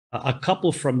a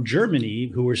couple from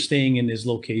Germany who were staying in his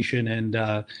location,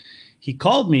 and he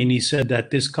called me and he said that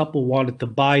this couple wanted to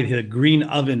buy the green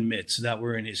oven mitts that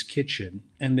were in his kitchen,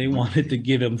 and they wanted to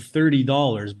give him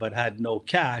 $30 but had no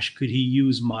cash. Could he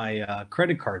use my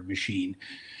credit card machine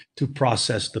to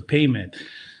process the payment?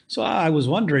 So I was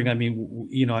wondering, I mean,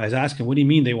 I was asking, what do you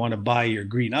mean they want to buy your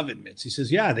green oven mitts? He says,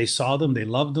 yeah, they saw them, they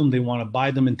loved them, they want to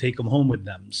buy them and take them home with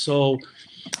them. So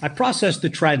I processed the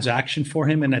transaction for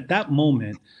him. And at that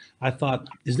moment, I thought,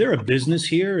 is there a business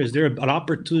here? Is there an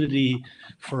opportunity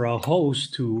for a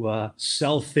host to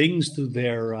sell things to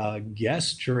their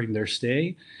guests during their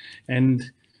stay?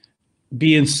 And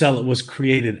BnSellit was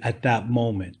created at that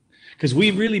moment. Because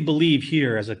we really believe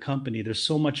here as a company, there's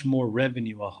so much more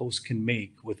revenue a host can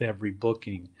make with every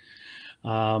booking.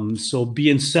 So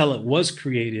BnSellit was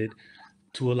created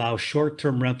to allow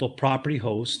short-term rental property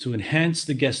hosts to enhance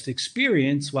the guest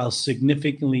experience while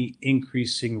significantly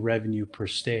increasing revenue per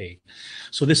stay.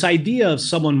 So this idea of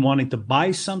someone wanting to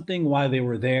buy something while they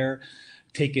were there,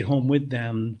 take it home with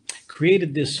them,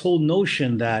 created this whole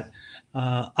notion that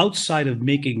outside of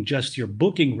making just your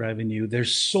booking revenue,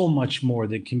 there's so much more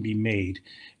that can be made.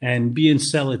 And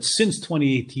BnSellit since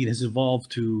 2018 has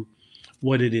evolved to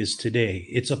what it is today.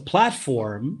 It's a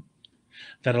platform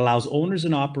that allows owners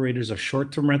and operators of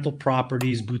short-term rental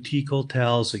properties, boutique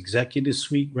hotels, executive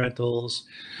suite rentals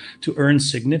to earn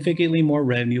significantly more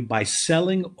revenue by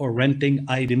selling or renting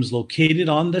items located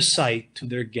on the site to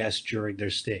their guests during their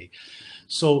stay.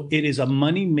 So it is a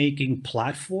money-making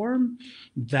platform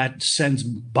that sends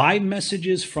buy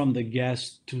messages from the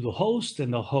guest to the host,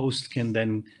 and the host can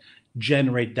then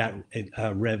generate that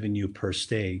revenue per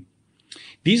stay.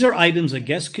 These are items a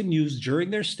guest can use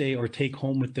during their stay or take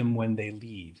home with them when they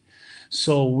leave.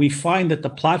 So we find that the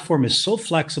platform is so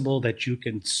flexible that you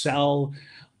can sell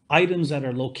items that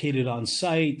are located on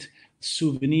site,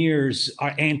 souvenirs,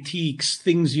 antiques,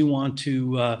 things you want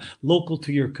to local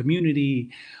to your community,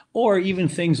 or even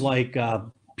things like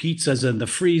pizzas in the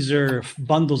freezer,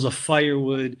 bundles of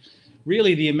firewood.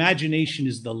 Really, the imagination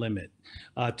is the limit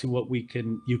to what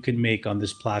you can make on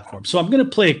this platform. So I'm going to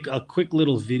play a quick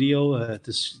little video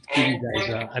to give you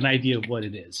guys an idea of what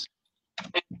it is.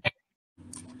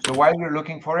 So while you're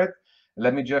looking for it,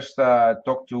 let me just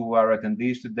talk to our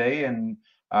attendees today and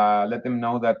let them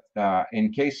know that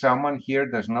in case someone here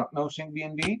does not know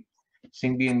Syncbnb,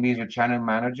 Syncbnb is a channel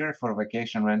manager for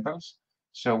vacation rentals.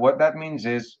 So what that means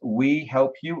is we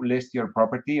help you list your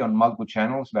property on multiple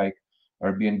channels like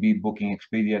Airbnb, Booking,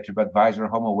 Expedia, TripAdvisor,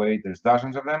 HomeAway. There's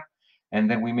dozens of them. And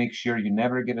then we make sure you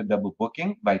never get a double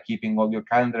booking by keeping all your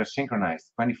calendars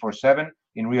synchronized 24/7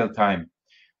 in real time.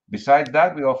 Besides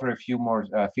that, we offer a few more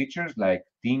features like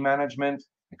team management,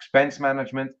 expense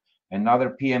management, and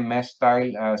other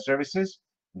PMS-style services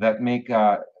that make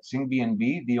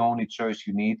Syncbnb the only choice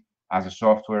you need as a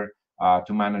software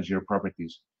to manage your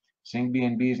properties.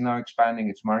 Syncbnb is now expanding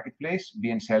its marketplace.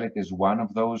 BnSellit is one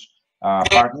of those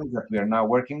partners that we are now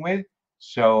working with.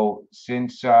 So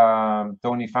since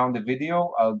Tony found the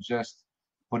video, I'll just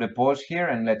put a pause here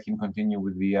and let him continue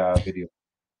with the video.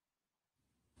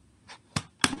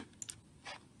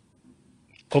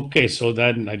 Okay, so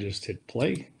then I just hit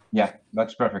play. Yeah,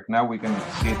 that's perfect. Now we can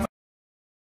see it.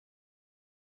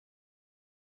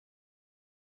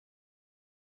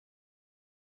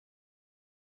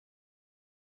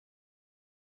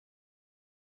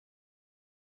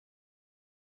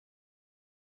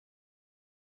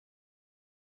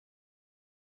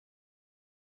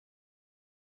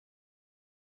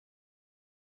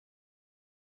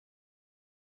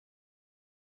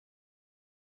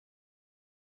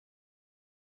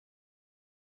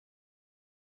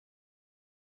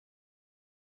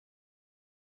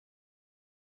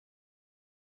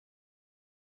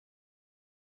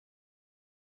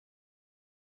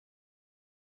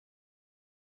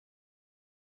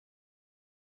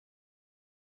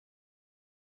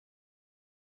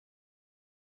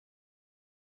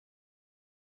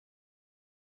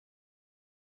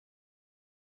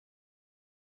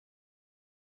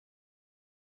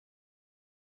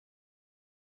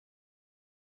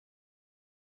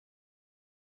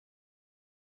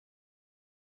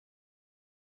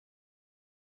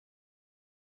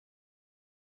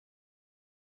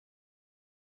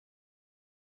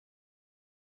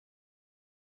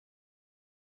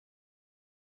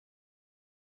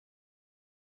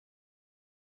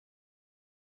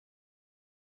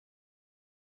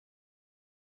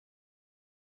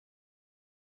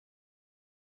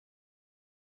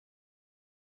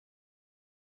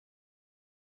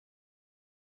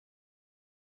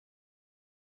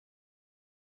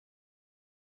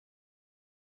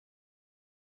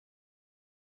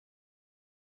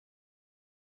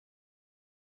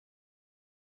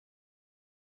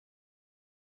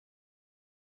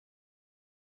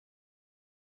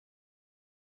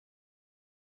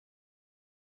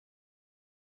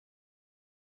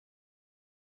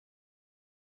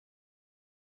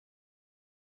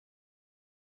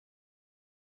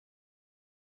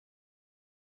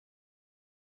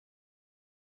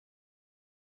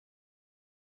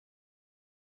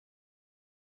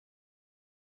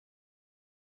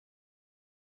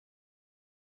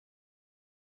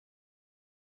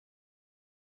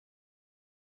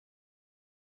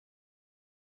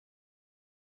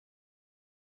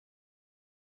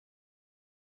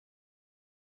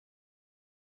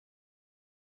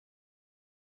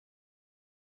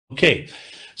 Okay,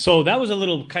 so that was a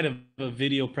little kind of a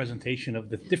video presentation of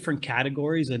the different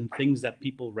categories and things that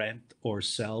people rent or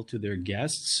sell to their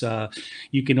guests.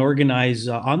 You can organize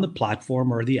on the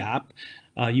platform or the app.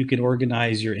 You can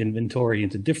organize your inventory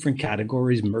into different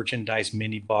categories: merchandise,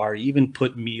 minibar, even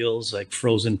put meals like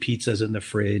frozen pizzas in the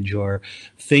fridge, or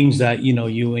things that you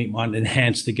want to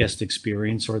enhance the guest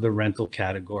experience, or the rental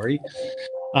category.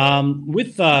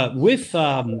 With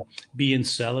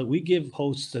BnSellit, we give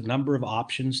hosts a number of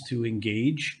options to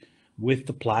engage with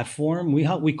the platform.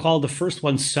 We call the first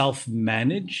one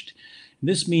self-managed.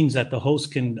 This means that the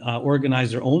host can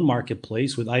organize their own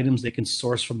marketplace with items they can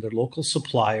source from their local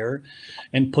supplier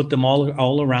and put them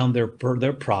all around their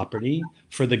property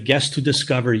for the guest to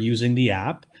discover using the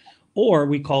app. Or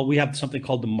we have something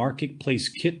called the Marketplace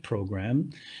Kit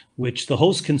program, which the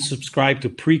host can subscribe to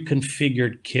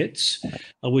pre-configured kits,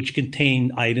 which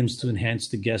contain items to enhance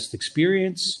the guest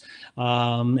experience.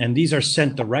 And these are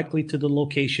sent directly to the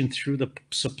location through the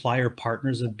supplier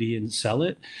partners of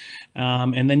BnSellit.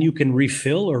 And then you can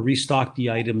refill or restock the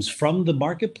items from the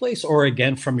marketplace, or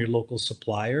again from your local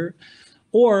supplier.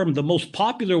 Or the most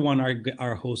popular one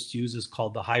our hosts use is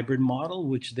called the hybrid model,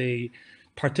 which they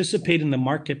participate in the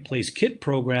Marketplace Kit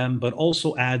program, but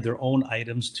also add their own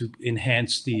items to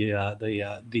enhance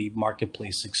the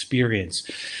marketplace experience.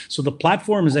 So the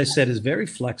platform, as I said, is very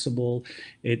flexible.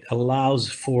 It allows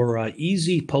for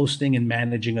easy posting and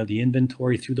managing of the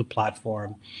inventory through the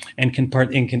platform, and can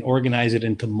organize it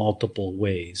into multiple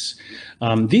ways.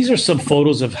 These are some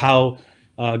photos of how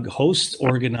hosts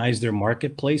organize their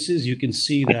marketplaces. You can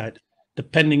see that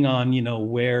depending on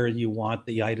where you want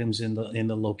the items in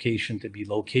the location to be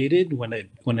located, when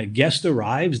a guest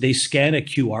arrives, they scan a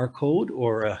QR code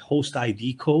or a host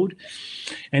ID code,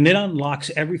 and it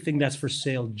unlocks everything that's for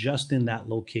sale just in that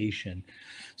location.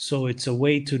 So it's a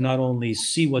way to not only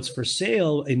see what's for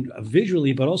sale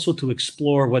visually, but also to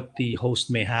explore what the host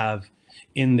may have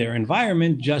in their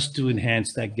environment, just to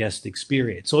enhance that guest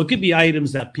experience. So it could be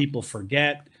items that people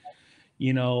forget,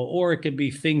 or it could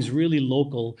be things really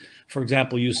local. For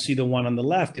example, you see the one on the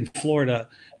left in Florida.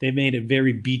 They made it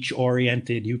very beach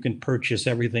oriented. You can purchase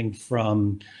everything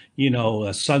from, a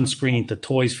sunscreen to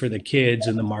toys for the kids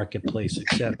in the marketplace,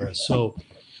 etc. So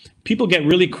people get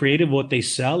really creative with what they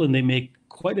sell, and they make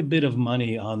quite a bit of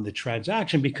money on the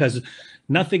transaction, because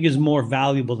nothing is more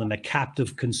valuable than a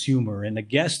captive consumer, and a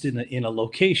guest in a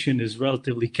location is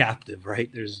relatively captive, right?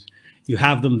 You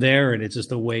have them there, and it's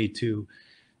just a way to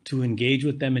engage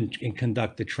with them and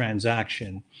conduct the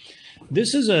transaction.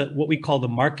 This is what we call the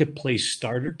Marketplace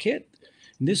Starter Kit.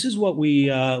 And this is what we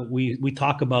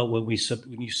talk about when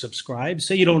you subscribe.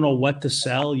 Say you don't know what to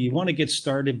sell, you want to get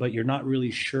started, but you're not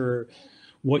really sure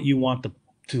what you want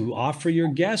to offer your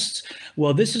guests.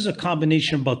 Well, this is a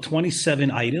combination of about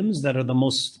 27 items that are the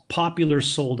most popular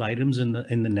sold items in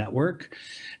the network,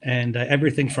 and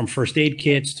everything from first aid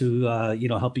kits to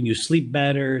helping you sleep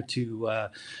better, to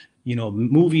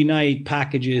movie night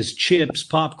packages, chips,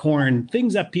 popcorn,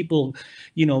 things that people,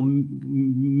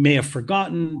 may have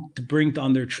forgotten to bring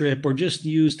on their trip, or just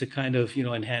use to kind of,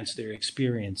 enhance their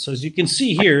experience. So as you can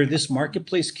see here, this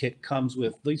Marketplace Kit comes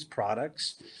with these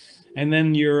products, and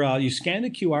then you scan the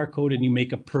QR code and you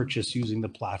make a purchase using the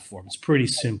platform. It's pretty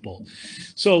simple.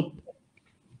 So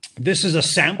this is a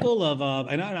sample of,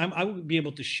 and I would be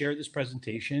able to share this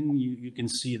presentation. You can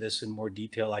see this in more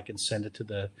detail. I can send it to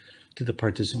the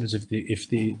participants if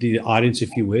the audience,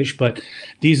 if you wish. But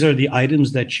these are the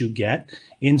items that you get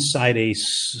inside a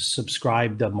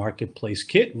subscribed Marketplace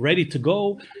Kit, ready to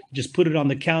go. Just put it on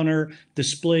the counter,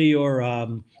 display your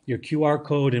QR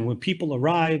code, and when people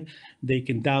arrive, they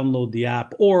can download the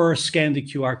app or scan the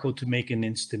QR code to make an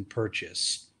instant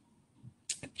purchase.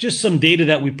 Just some data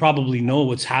that we probably know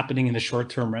what's happening in the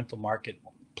short-term rental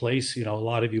marketplace. A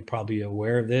lot of you probably are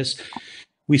aware of this.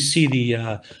 We see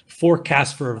the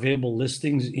forecast for available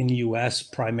listings in the US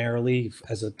primarily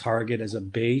as a target, as a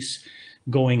base,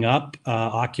 going up.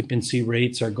 Occupancy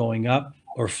rates are going up,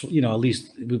 or at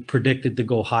least predicted to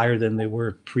go higher than they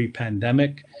were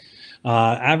pre-pandemic.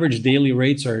 Average daily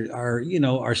rates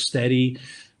are steady.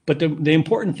 But the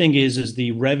important thing is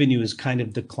the revenue is kind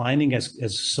of declining as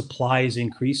supply is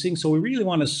increasing. So we really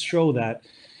want to show that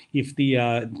if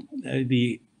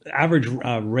the average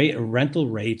rental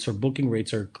rates or booking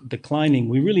rates are declining,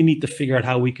 we really need to figure out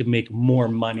how we can make more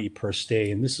money per stay.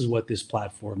 And this is what this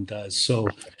platform does. So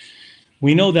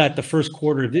we know that the first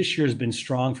quarter of this year has been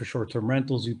strong for short-term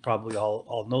rentals. You probably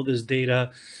all know this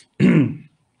data.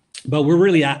 But we're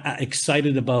really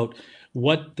excited about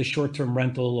what the short-term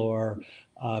rental or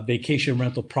vacation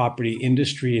rental property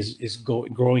industry is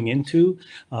growing into.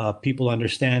 People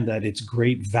understand that it's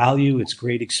great value, it's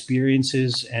great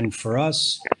experiences, and for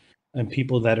us and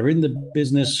people that are in the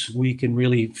business, we can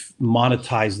really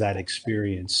monetize that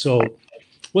experience. So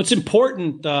what's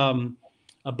important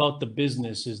about the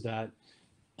business is that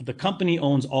the company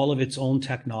owns all of its own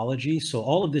technology. So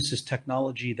all of this is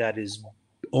technology that is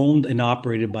owned and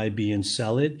operated by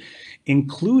BnSellit,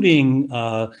 including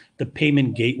the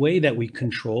payment gateway that we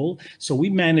control. So we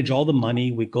manage all the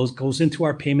money. It goes into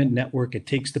our payment network. It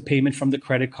takes the payment from the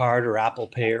credit card or Apple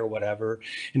Pay or whatever,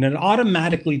 and it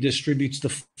automatically distributes the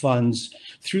funds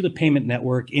through the payment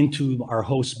network into our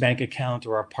host bank account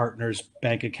or our partner's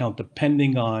bank account,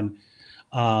 depending on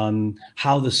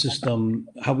how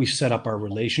we set up our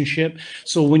relationship.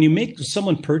 So when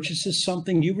someone purchases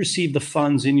something, you receive the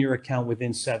funds in your account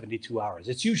within 72 hours.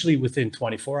 It's usually within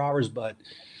 24 hours, but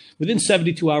within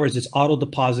 72 hours, it's auto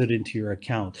deposited into your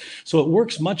account. So it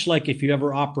works much like if you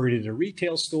ever operated a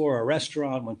retail store or a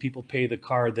restaurant. When people pay the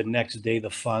card, the next day the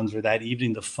funds, or that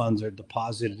evening the funds are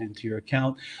deposited into your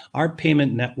account. Our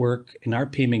payment network and our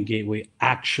payment gateway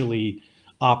actually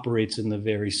operates in the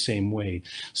very same way.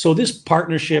 So this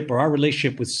partnership or our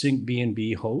relationship with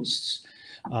Syncbnb hosts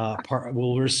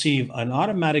will receive an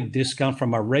automatic discount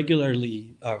from our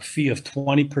regularly fee of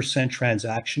 20%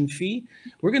 transaction fee.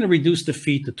 We're going to reduce the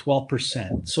fee to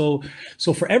 12%. So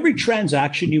for every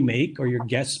transaction you make or your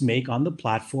guests make on the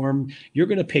platform, you're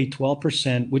going to pay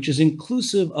 12%, which is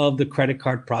inclusive of the credit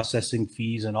card processing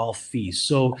fees and all fees.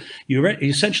 So you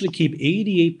essentially keep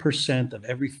 88% of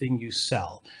everything you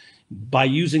sell by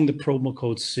using the promo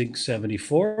code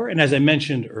SYNC74. And as I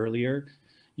mentioned earlier,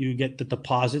 you get the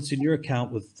deposits in your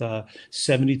account within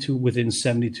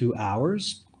 72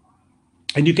 hours.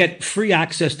 And you get free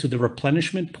access to the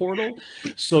replenishment portal.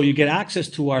 So you get access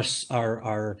to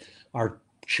our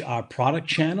product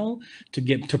channel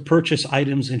to purchase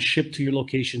items and ship to your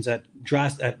locations at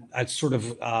sort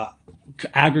of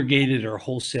aggregated or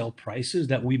wholesale prices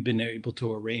that we've been able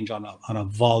to arrange on a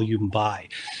volume buy.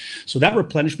 So that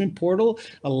replenishment portal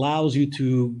allows you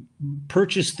to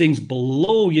purchase things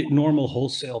below normal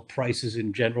wholesale prices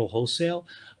in general wholesale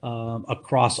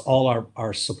across all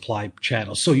our supply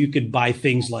channels. So you could buy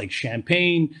things like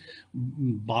champagne,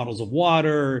 bottles of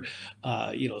water,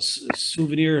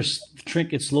 souvenirs,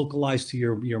 trinkets localized to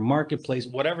your marketplace.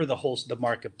 Whatever the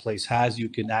marketplace has, you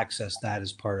can access that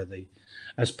as part of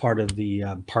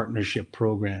the partnership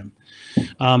program.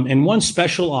 And one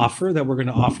special offer that we're going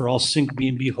to offer all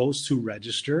Syncbnb hosts who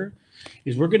register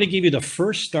is we're going to give you the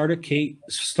first starter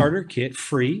kit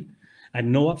free at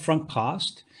no upfront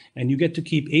cost. And you get to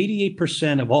keep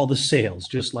 88% of all the sales,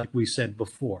 just like we said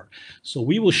before. So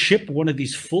we will ship one of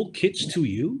these full kits to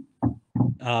you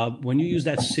when you use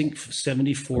that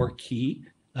Sync74 key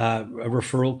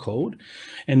referral code.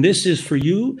 And this is for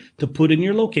you to put in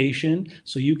your location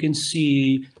so you can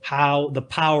see how the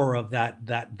power of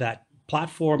that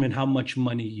platform and how much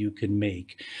money you can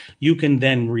make. You can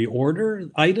then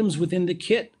reorder items within the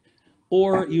kit,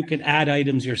 or you can add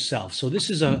items yourself. So this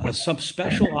is a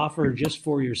special offer just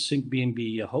for your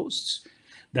Syncbnb hosts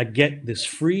that get this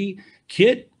free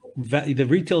kit. The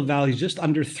retail value is just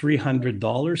under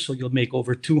 $300, so you'll make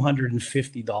over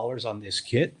 $250 on this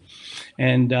kit,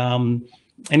 and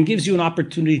gives you an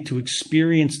opportunity to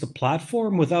experience the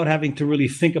platform without having to really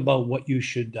think about what you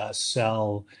should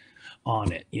sell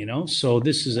on it, So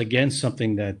this is again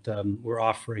something that we're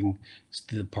offering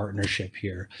to the partnership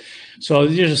here. So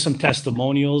these are some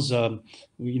testimonials.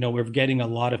 We're getting a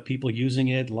lot of people using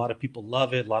it. A lot of people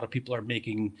love it. A lot of people are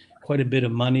making quite a bit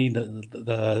of money.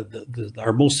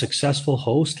 Our most successful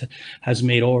host has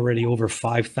made already over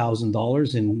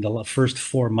 $5,000 in the first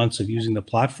 4 months of using the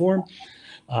platform.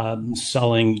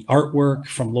 Selling artwork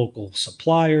from local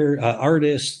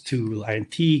artists to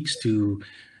antiques to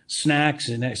snacks,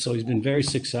 and so he's been very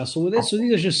successful with it. So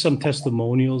these are just some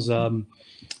testimonials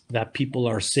that people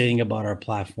are saying about our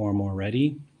platform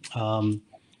already.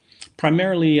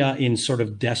 Primarily in sort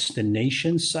of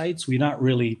destination sites. We're not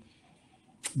really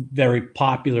very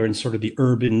popular in sort of the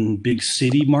urban big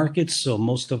city markets. So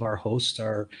most of our hosts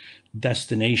are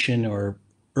destination or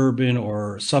urban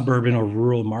or suburban or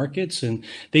rural markets, and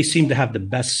they seem to have the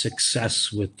best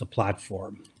success with the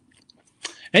platform.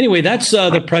 Anyway, that's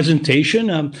the presentation.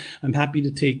 I'm happy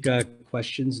to take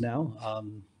questions now.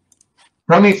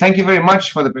 Tony, thank you very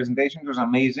much for the presentation. It was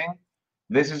amazing.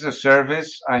 This is a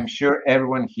service I'm sure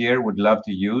everyone here would love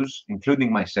to use,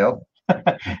 including myself.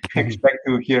 Expect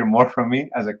to hear more from me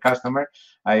as a customer.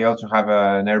 I also have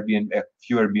a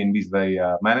few Airbnbs that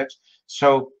I manage.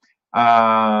 So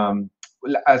while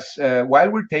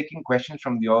we're taking questions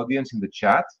from the audience in the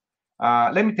chat,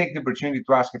 let me take the opportunity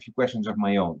to ask a few questions of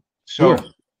my own. So, Sure.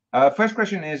 first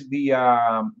question is the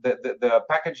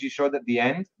package you showed at the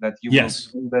end that you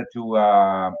Yes. will send to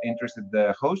interested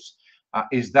hosts.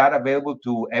 Is that available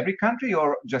to every country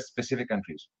or just specific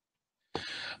countries?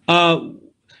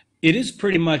 It is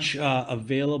pretty much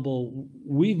available.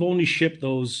 We've only shipped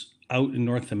those out in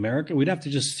North America. We'd have to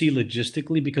just see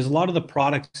logistically because a lot of the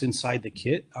products inside the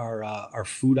kit are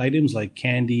food items like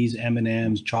candies,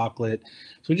 M&Ms, chocolate.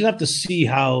 So we just have to see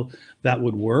how that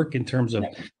would work in terms of,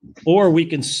 or we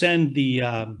can send the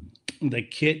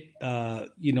kit,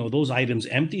 those items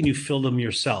empty and you fill them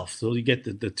yourself. So you get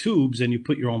the tubes and you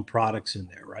put your own products in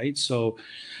there, right? So,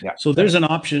 so there's an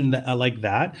option like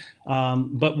that.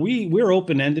 But we're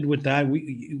open-ended with that.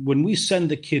 When we send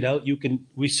the kit out,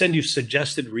 we send you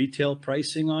suggested retail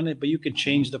pricing on it, but you can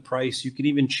change the price. You can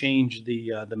even change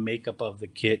the makeup of the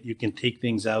kit. You can take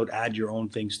things out, add your own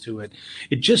things to it.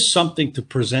 It's just something to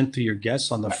present to your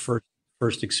guests on the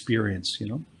first experience,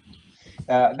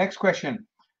 Next question.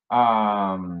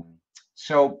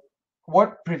 So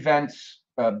what prevents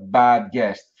a bad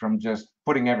guest from just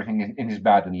putting everything in his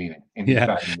bag and leaving?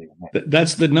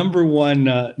 That's the number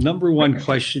one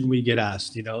question we get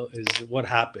asked, is what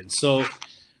happens. So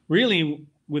really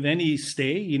with any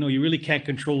stay, you really can't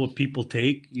control what people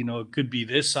take. It could be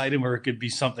this item or it could be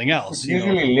something else.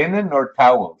 Usually linen or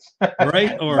towels.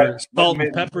 Right? Or salt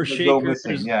and pepper shakers,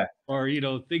 yeah. Or,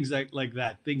 things like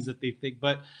that, things that they think.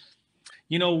 But,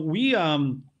 we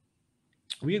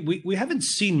haven't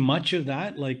seen much of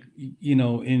that, like,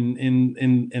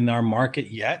 in our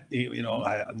market yet.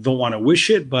 I don't want to wish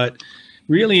it, but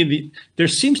really there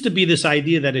seems to be this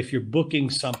idea that if you're booking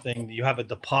something, you have a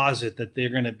deposit, that they're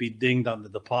going to be dinged on the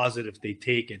deposit if they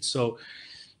take it. So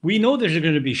we know there's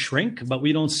going to be shrink, but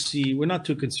we're not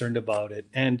too concerned about it.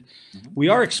 And we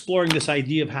are exploring this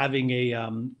idea of having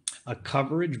a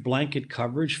blanket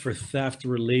coverage for theft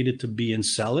related to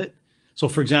BnSellit. So,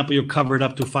 for example, you're covered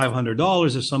up to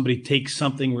 $500 if somebody takes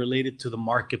something related to the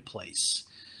marketplace.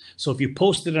 So if you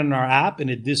post it on our app and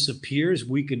it disappears,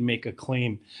 we could make a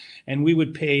claim. And we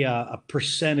would pay a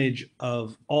percentage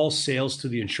of all sales to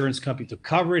the insurance company to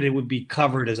cover it. It would be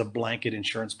covered as a blanket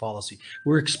insurance policy.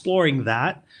 We're exploring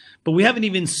that, but we haven't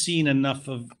even seen enough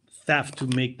of theft to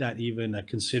make that even a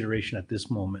consideration at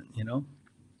this moment,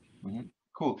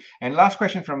 Cool. And last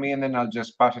question from me, and then I'll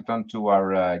just pass it on to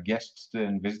our guests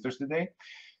and visitors today.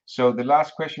 So the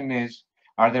last question is,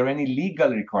 are there any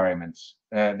legal requirements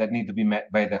that need to be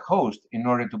met by the host in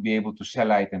order to be able to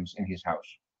sell items in his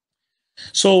house?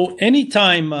 So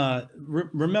anytime,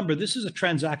 remember, this is a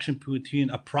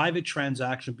private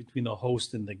transaction between the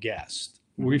host and the guest.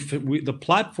 The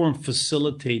platform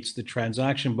facilitates the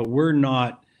transaction, but we're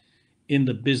not in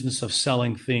the business of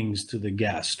selling things to the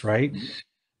guest, right?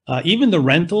 Even the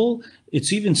rental,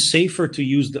 it's even safer to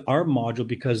use our module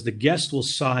because the guest will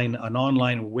sign an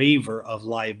online waiver of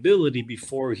liability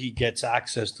before he gets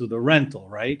access to the rental,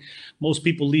 right? Most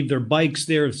people leave their bikes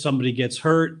there. If somebody gets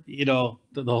hurt, the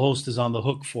host is on the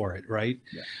hook for it, right?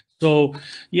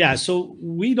 Yeah. So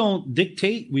we don't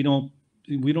dictate. We don't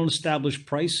establish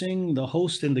pricing. The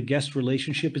host and the guest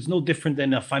relationship is no different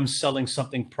than if I'm selling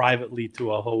something privately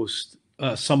to a host.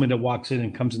 Someone that walks in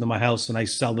and comes into my house and I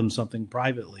sell them something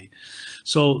privately.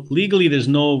 So legally, there's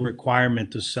no requirement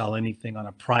to sell anything on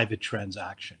a private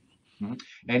transaction.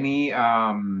 Any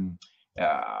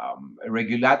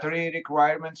regulatory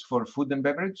requirements for food and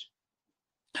beverage?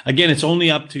 Again, it's only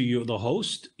up to you, the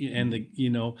host, and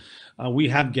we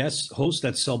have hosts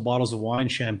that sell bottles of wine,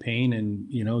 champagne, and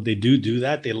they do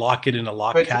that. They lock it in a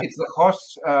lock cap. It's the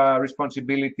host's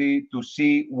responsibility to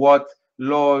see what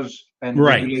laws and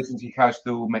regulations he has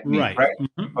to meet, right?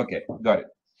 Okay, got it.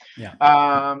 Yeah.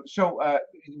 So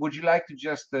would you like to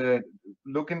just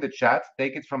look in the chat,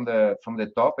 take it from the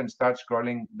top and start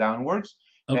scrolling downwards,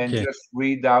 and just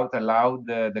read out aloud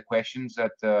the questions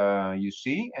that you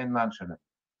see and answer them?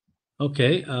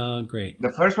 Okay, great.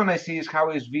 The first one I see is, how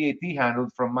is VAT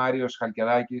handled, from Marios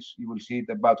Chalkiadakis. You will see it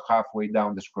about halfway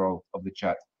down the scroll of the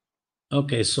chat.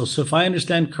 Okay, so if I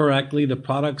understand correctly, the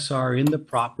products are in the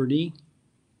property.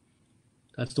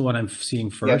 That's the one I'm seeing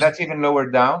first. Yeah, that's even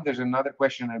lower down. There's another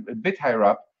question a bit higher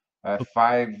up,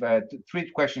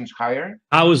 3 questions higher.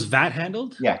 How is VAT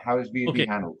handled? Yeah, how is VAT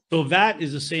handled? So VAT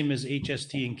is the same as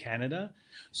HST in Canada.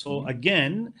 So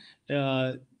again,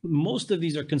 most of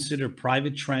these are considered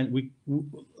private.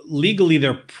 legally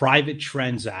they're private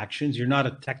transactions. You're not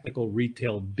a technical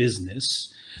retail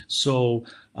business. So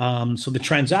the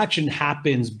transaction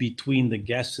happens between the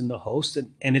guest and the host,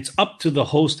 and it's up to the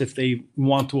host if they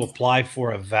want to apply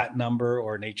for a VAT number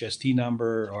or an HST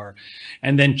number,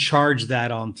 and then charge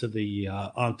that onto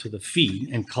the fee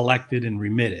and collect it and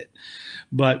remit it.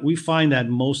 But we find that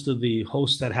most of the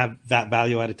hosts that have VAT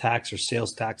value-added tax or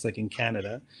sales tax, like in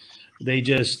Canada, they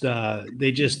just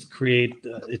create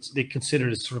they consider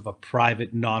it sort of a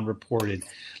private, non-reported.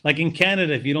 Like in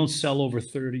Canada, if you don't sell over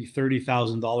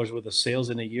 $30,000 worth of sales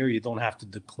in a year, you don't have to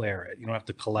declare it. You don't have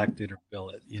to collect it or bill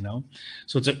it.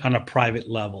 So it's on a private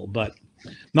level. But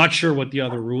not sure what the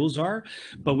other rules are.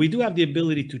 But we do have the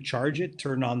ability to charge it,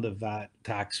 turn on the VAT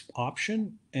tax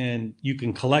option, and you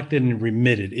can collect it and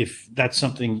remit it if that's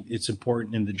something it's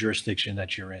important in the jurisdiction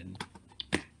that you're in.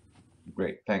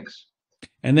 Great, thanks.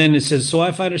 And then it says, so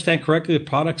if I understand correctly, the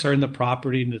products are in the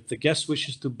property, and if the guest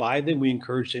wishes to buy them, we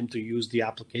encourage them to use the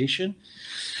application.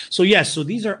 So yes, so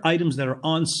these are items that are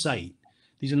on site.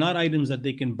 These are not items that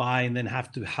they can buy and then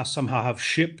have to somehow have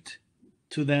shipped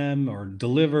to them or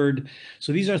delivered.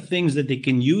 So these are things that they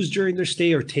can use during their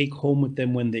stay or take home with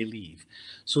them when they leave.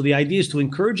 So the idea is to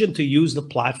encourage them to use the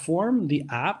platform, the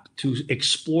app, to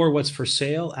explore what's for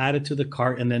sale, add it to the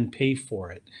cart, and then pay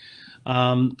for it.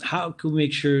 How can we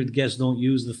make sure the guests don't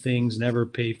use the things, never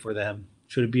pay for them?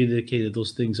 Should it be indicated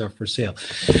those things are for sale?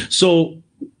 So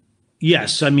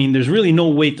yes, I mean, there's really no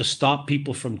way to stop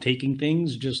people from taking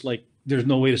things, just like there's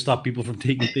no way to stop people from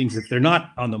taking things if they're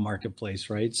not on the marketplace,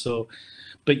 right? So,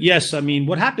 but yes, I mean,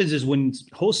 what happens is when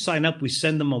hosts sign up, we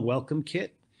send them a welcome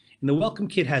kit. And the welcome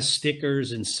kit has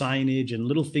stickers and signage and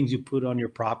little things you put on your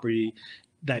property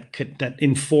that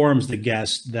informs the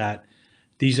guest that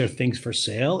these are things for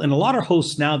sale. And a lot of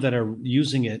hosts now that are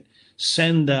using it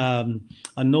send a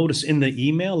notice in the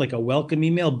email, like a welcome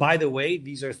email. By the way,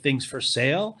 these are things for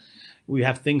sale. We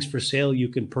have things for sale you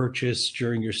can purchase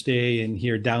during your stay, and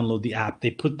here, download the app.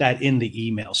 They put that in the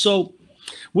email. So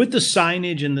with the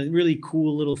signage and the really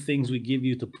cool little things we give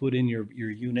you to put in your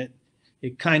unit,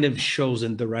 it kind of shows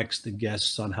and directs the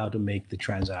guests on how to make the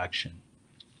transaction.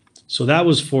 So that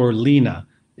was for Lena.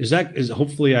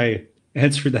 Hopefully I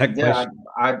answered that question.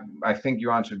 Yeah, I think you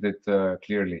answered it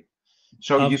clearly.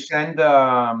 So you send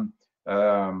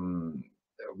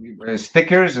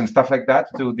stickers and stuff like that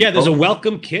to the there's a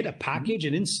welcome kit, a package,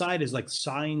 and inside is like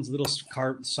signs, little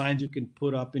signs you can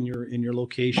put up in your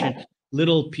location,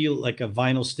 little like a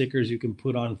vinyl stickers you can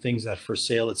put on things that for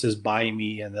sale. It says buy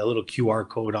me and a little QR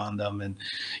code on them, and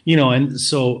and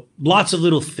so lots of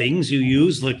little things you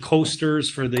use, like coasters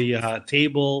for the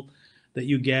table that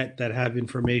you get that have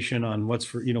information on what's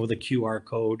for, with a QR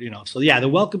code, So yeah, the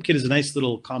welcome kit is a nice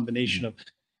little combination of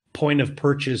point of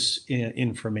purchase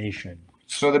information.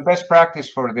 So the best practice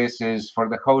for this is for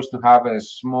the host to have a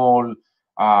small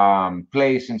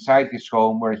place inside his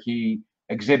home where he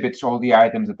exhibits all the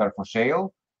items that are for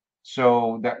sale.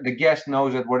 So that the guest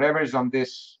knows that whatever is on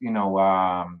this,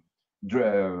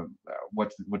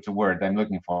 what's the word I'm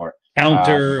looking for?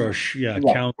 Counter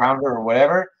counter or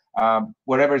whatever.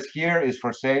 Whatever is here is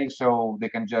for sale, so they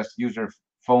can just use their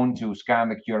phone to scan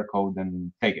the QR code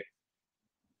and take it.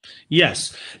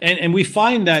 Yes, and we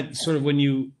find that sort of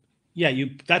when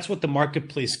that's what the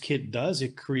marketplace kit does.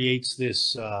 It creates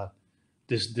this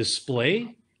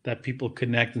display that people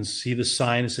connect and see the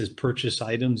sign. It says purchase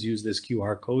items, use this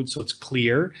QR code, so it's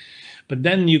clear. But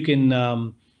then you can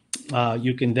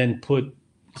then put,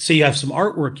 say you have some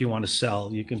artwork you want to sell,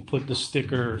 you can put the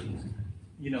sticker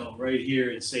right here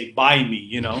and say buy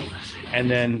me, and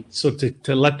then so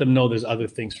to let them know there's other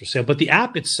things for sale. But the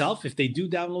app itself, if they do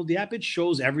download the app, it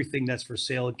shows everything that's for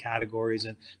sale in categories,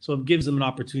 and so it gives them an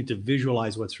opportunity to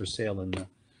visualize what's for sale.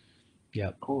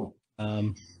 Cool.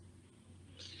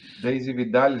 Daisy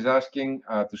Vidal is asking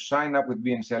to sign up with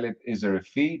BnSellit, is there a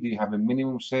fee? Do you have a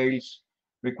minimum sales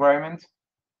requirement?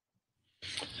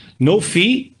 No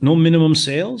fee, no minimum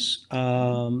sales,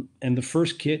 and the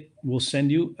first kit we'll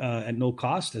send you at no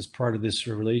cost as part of this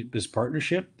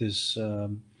partnership. So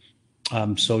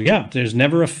yeah, there's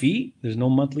never a fee. There's no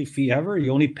monthly fee ever.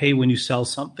 You only pay when you sell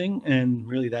something, and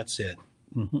really that's it.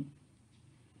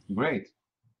 Great.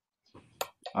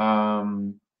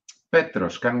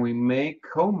 Petros, can we make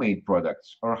homemade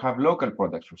products or have local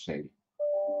products for sale?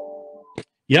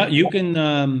 Yeah, you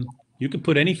can. You can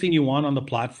put anything you want on the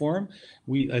platform.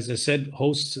 We, as I said,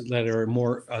 hosts that are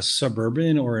more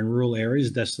suburban or in rural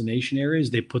areas, destination areas,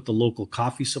 they put the local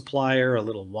coffee supplier, a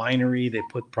little winery, they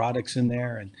put products in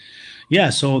there. And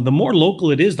yeah, so the more local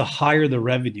it is, the higher the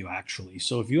revenue actually.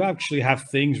 So if you actually have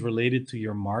things related to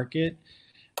your market,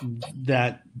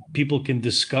 that people can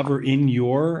discover in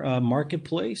your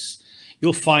marketplace,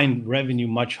 you'll find revenue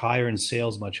much higher and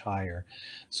sales much higher.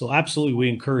 So absolutely, we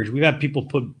encourage. We've had people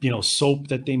put, soap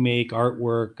that they make,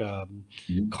 artwork,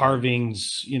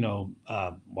 carvings,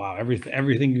 wow,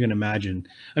 everything you can imagine.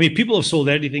 I mean, people have sold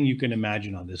anything you can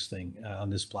imagine on this thing, on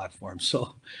this platform.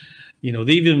 So,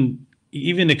 they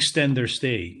even extend their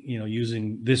stay,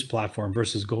 using this platform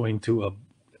versus going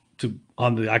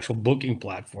on the actual booking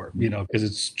platform, because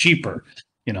it's cheaper,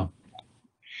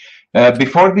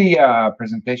 Before the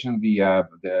presentation, the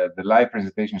live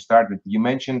presentation started, you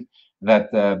mentioned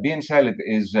that BnSellit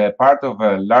is part of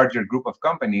a larger group of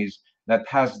companies that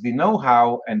has the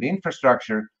know-how and the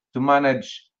infrastructure to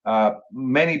manage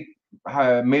many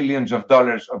millions of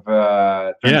dollars of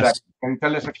transactions. Yes. Can you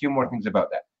tell us a few more things about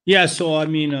that? Yeah. So, I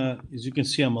mean, as you can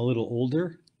see, I'm a little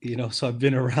older, so I've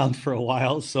been around for a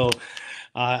while. So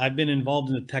I've been involved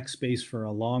in the tech space for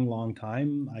a long, long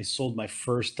time. I sold my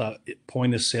first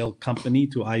point of sale company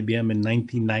to IBM in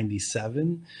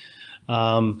 1997.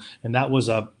 And that was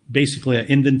basically an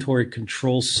inventory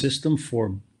control system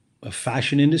for a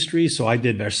fashion industry. So I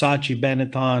did Versace,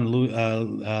 Benetton,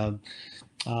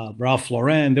 Ralph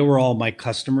Lauren. They were all my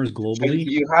customers globally.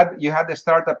 So you had the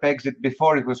startup exit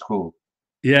before it was cool.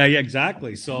 Yeah,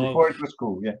 exactly. So before it was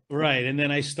cool, yeah. Right. And then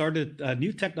I started a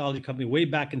new technology company way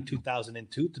back in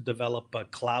 2002 to develop a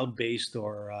cloud-based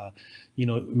or,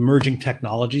 emerging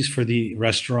technologies for the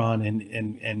restaurant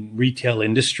and retail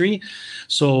industry.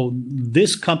 So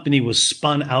this company was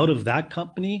spun out of that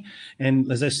company.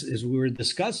 And as we were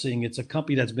discussing, it's a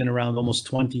company that's been around almost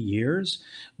 20 years.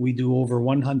 We do over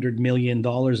 $100 million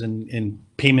in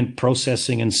payment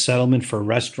processing and settlement for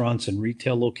restaurants and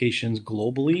retail locations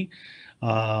globally.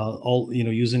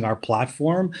 Using our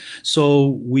platform.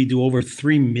 So we do over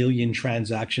 3 million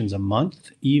transactions a month.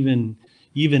 Even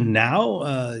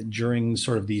now, during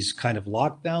sort of these kind of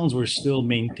lockdowns, we're still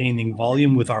maintaining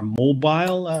volume with our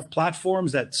mobile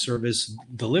platforms that service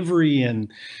delivery and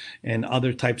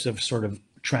other types of sort of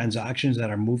transactions that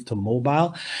are moved to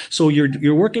mobile. So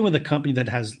you're working with a company that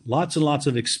has lots and lots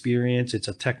of experience. It's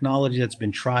a technology that's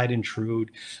been tried and true.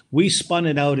 We spun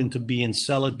it out into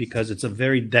BnSellit because it's a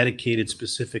very dedicated,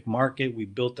 specific market. We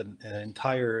built an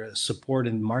entire support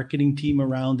and marketing team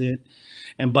around it,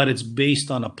 but it's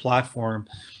based on a platform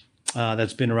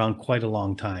that's been around quite a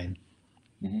long time.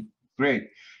 Mm-hmm. Great.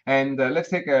 And let's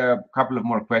take a couple of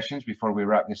more questions before we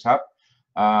wrap this up.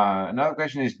 Another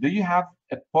question is, do you have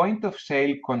a point of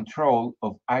sale control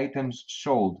of items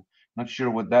sold? Not sure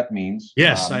what that means.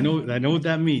 Yes, I know what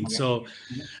that means. So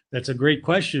that's a great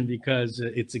question because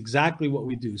it's exactly what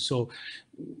we do. So,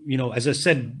 as I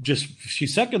said just a few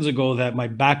seconds ago, that my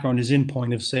background is in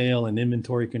point of sale and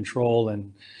inventory control.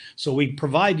 And so we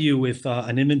provide you with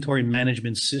an inventory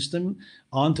management system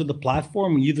onto the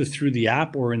platform, either through the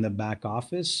app or in the back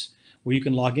office, where you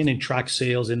can log in and track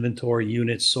sales, inventory,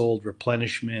 units sold,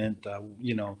 replenishment,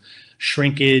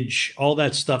 shrinkage. All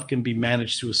that stuff can be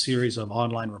managed through a series of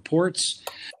online reports.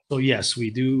 So yes,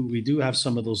 we do have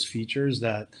some of those features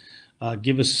that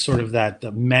give us sort of that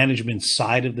management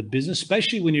side of the business,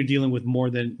 especially when you're dealing with more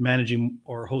than managing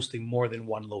or hosting more than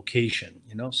one location.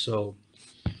 So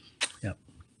yeah.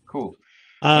 Cool.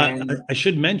 I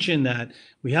should mention that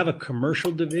we have a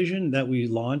commercial division that we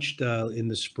launched in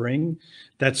the spring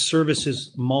that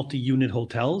services multi-unit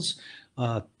hotels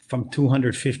from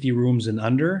 250 rooms and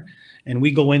under. And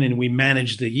we go in and we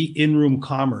manage the in-room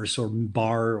commerce or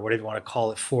bar or whatever you want to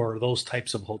call it for those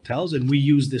types of hotels. And we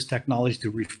use this technology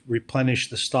to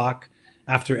replenish the stock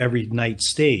after every night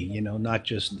stay, not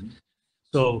just.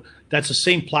 So that's the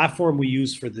same platform we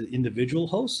use for the individual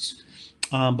hosts.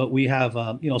 But we have,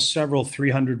 several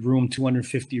 300-room,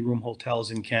 250-room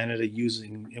hotels in Canada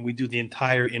and we do the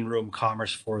entire in-room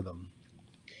commerce for them.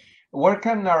 Where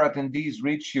can our attendees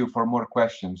reach you for more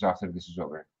questions after this is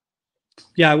over?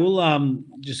 Yeah, I will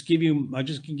just give you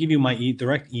my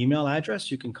direct email address.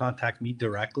 You can contact me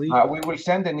directly. We will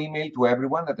send an email to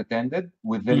everyone that attended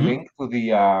with the link to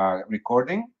the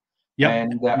recording. Yep.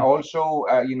 And also,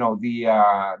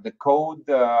 the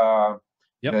code.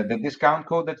 Yep. The discount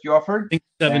code that you offered.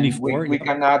 74. We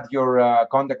can add your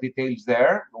contact details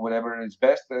there, whatever is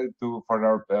best for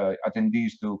our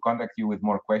attendees to contact you with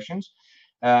more questions.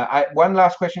 One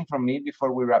last question from me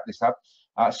before we wrap this up.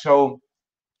 So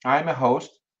I'm a host,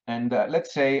 and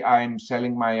let's say I'm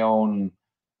selling my own,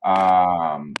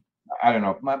 I don't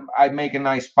know, I make a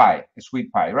nice pie, a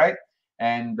sweet pie, right?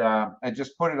 And I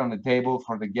just put it on the table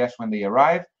for the guests when they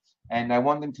arrive, and I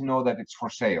want them to know that it's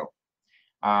for sale.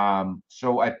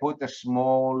 So I put a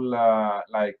small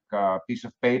piece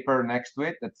of paper next to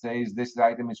it that says this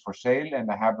item is for sale, and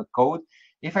I have a code.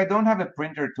 If I don't have a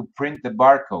printer to print the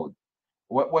barcode,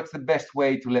 what's the best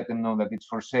way to let them know that it's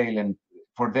for sale and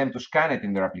for them to scan it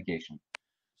in their application?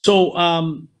 So,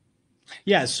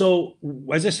 yeah. So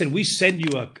as I said, we send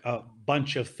you a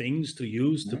bunch of things to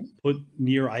use to put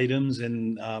near items,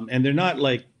 and they're not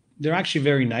like, they're actually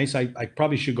very nice. I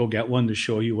probably should go get one to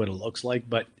show you what it looks like,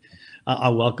 but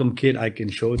a welcome kit, I can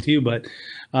show it to you. But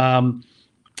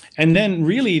and then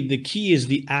really the key is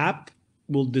the app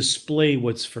will display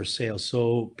what's for sale,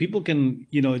 so people can,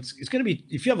 you know, it's going to be,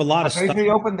 if you have a lot of So stuff. if they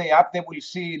open the app, they will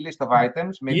see a list of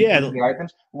items, maybe 20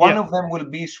 items. One of them will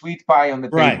be sweet pie on the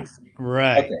table.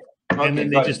 Right. Okay. And then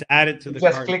they just add it to the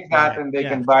just cart. click that and they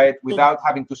can buy it without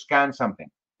having to scan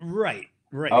something. Right,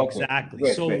 Okay. exactly.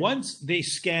 Great, so great. once they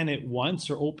scan it once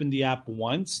or open the app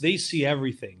once, they see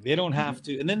everything. They don't have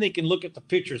to, and then they can look at the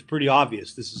picture. It's pretty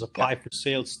obvious. This is a pie for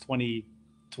sale. It's 20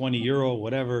 euro,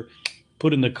 whatever.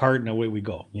 Put in the cart and away we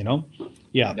go, you know?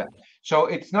 Yeah. So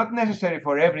it's not necessary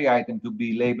for every item to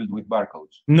be labeled with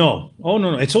barcodes. No. Oh,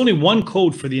 no. It's only one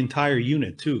code for the entire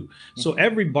unit too. So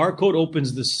every barcode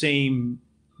opens the same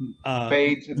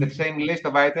page, the same list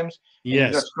of items. Yes.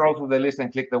 You just scroll through the list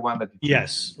and click the one that you choose.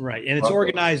 Yes, right. And it's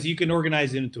organized. You can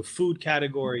organize it into food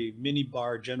category, mini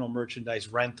bar, general merchandise,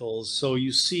 rentals. So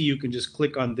you see, you can just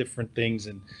click on different things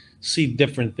and see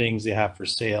different things they have for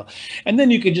sale. And then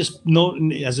you can just note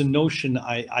as a Notion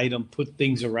item, put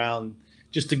things around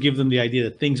just to give them the idea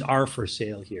that things are for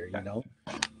sale here, you know?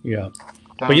 Yeah.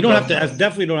 But you don't have to,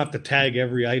 definitely don't have to tag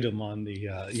every item on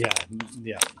the,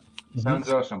 yeah. Sounds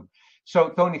awesome. So,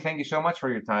 Tony, thank you so much for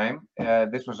your time.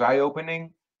 This was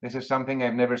eye-opening. This is something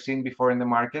I've never seen before in the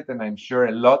market, and I'm sure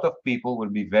a lot of people will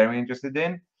be very interested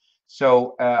in.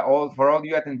 So, for all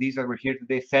you attendees that were here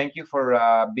today, thank you for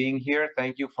being here.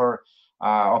 Thank you for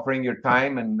offering your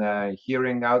time and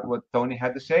hearing out what Tony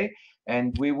had to say.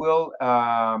 And we will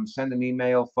send an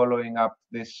email following up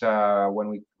this when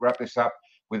we wrap this up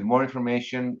with more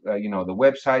information. You know, the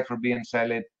website for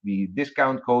BnSellit, the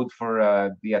discount code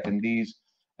for the attendees,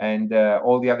 and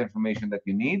all the other information that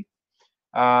you need.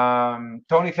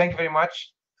 Tony, thank you very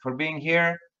much for being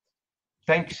here.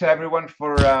 Thanks everyone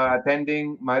for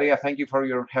attending. Maria, thank you for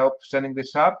your help setting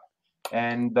this up.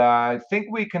 And I think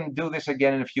we can do this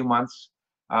again in a few months.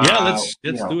 Let's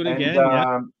do it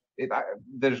again.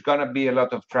 There's gonna be a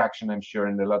lot of traction, I'm sure,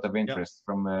 and a lot of interest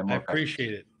from more I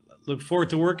appreciate it. Look forward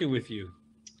to working with you.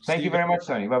 Thank you very much,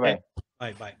 Tony. Bye-bye.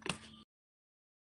 Bye-bye.